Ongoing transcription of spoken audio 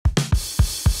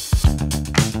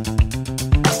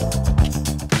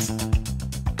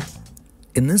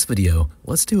In this video,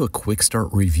 let's do a quick start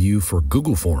review for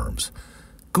Google Forms.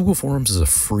 Google Forms is a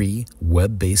free,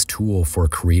 web-based tool for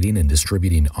creating and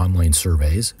distributing online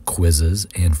surveys, quizzes,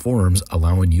 and forms,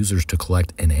 allowing users to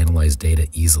collect and analyze data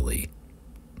easily.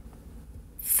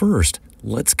 First,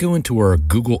 let's go into our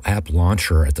Google App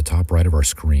Launcher at the top right of our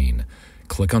screen.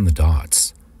 Click on the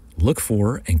dots. Look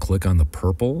for and click on the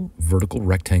purple vertical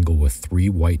rectangle with 3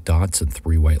 white dots and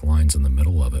 3 white lines in the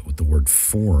middle of it with the word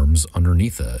Forms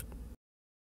underneath it.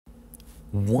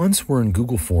 Once we're in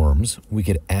Google Forms, we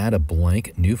could add a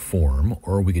blank new form,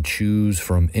 or we could choose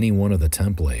from any one of the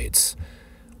templates.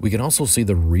 We can also see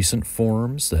the recent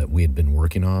forms that we had been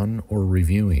working on or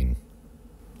reviewing.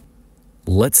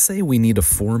 Let's say we need a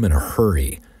form in a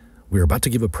hurry. We're about to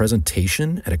give a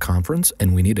presentation at a conference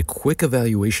and we need a quick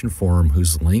evaluation form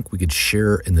whose link we could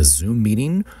share in the Zoom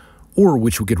meeting or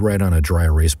which we could write on a dry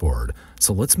erase board.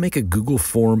 So let's make a Google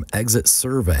Form exit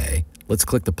survey. Let's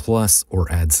click the plus or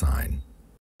add sign.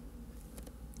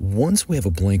 Once we have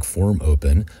a blank form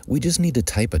open, we just need to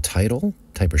type a title,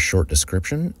 type a short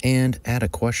description, and add a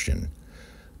question.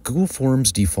 Google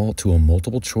Forms default to a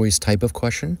multiple choice type of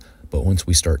question, but once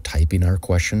we start typing our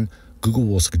question, Google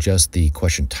will suggest the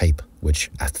question type,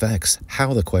 which affects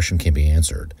how the question can be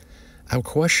answered. Our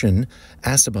question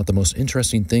asked about the most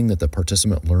interesting thing that the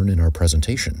participant learned in our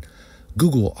presentation.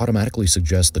 Google automatically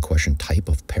suggests the question type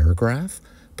of paragraph.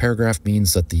 Paragraph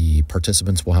means that the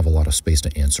participants will have a lot of space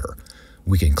to answer.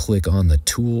 We can click on the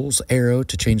Tools arrow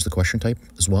to change the question type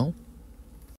as well.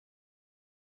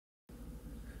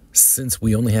 Since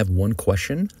we only have one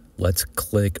question, let's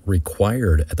click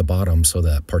Required at the bottom so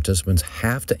that participants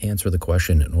have to answer the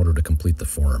question in order to complete the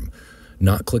form.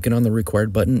 Not clicking on the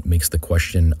Required button makes the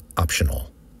question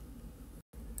optional.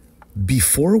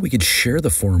 Before we could share the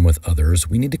form with others,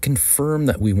 we need to confirm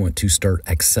that we want to start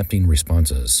accepting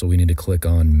responses. So we need to click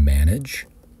on Manage.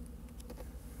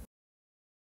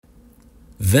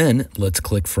 Then let's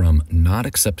click from Not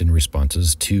Accepting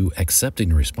Responses to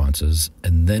Accepting Responses,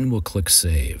 and then we'll click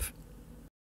Save.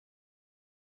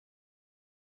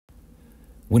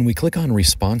 When we click on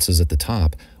Responses at the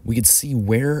top, we can see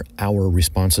where our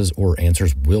responses or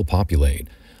answers will populate.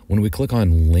 When we click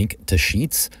on Link to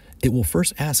Sheets, it will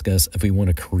first ask us if we want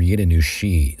to create a new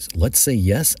sheet. Let's say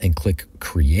yes and click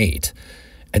Create.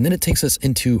 And then it takes us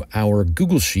into our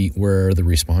Google Sheet where the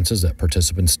responses that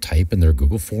participants type in their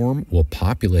Google form will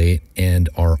populate and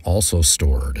are also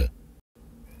stored.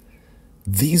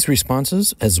 These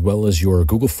responses, as well as your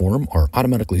Google form, are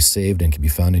automatically saved and can be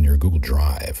found in your Google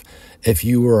Drive. If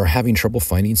you are having trouble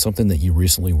finding something that you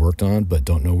recently worked on but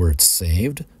don't know where it's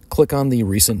saved, click on the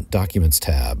Recent Documents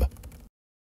tab.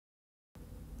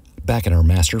 Back in our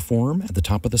master form at the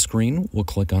top of the screen, we'll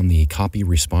click on the Copy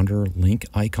Responder link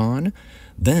icon.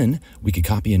 Then we could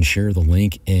copy and share the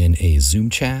link in a Zoom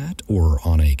chat or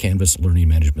on a Canvas Learning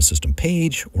Management System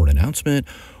page or an announcement,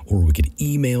 or we could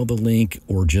email the link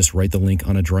or just write the link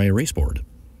on a dry erase board.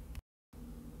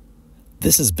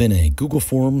 This has been a Google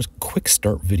Forms quick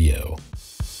start video.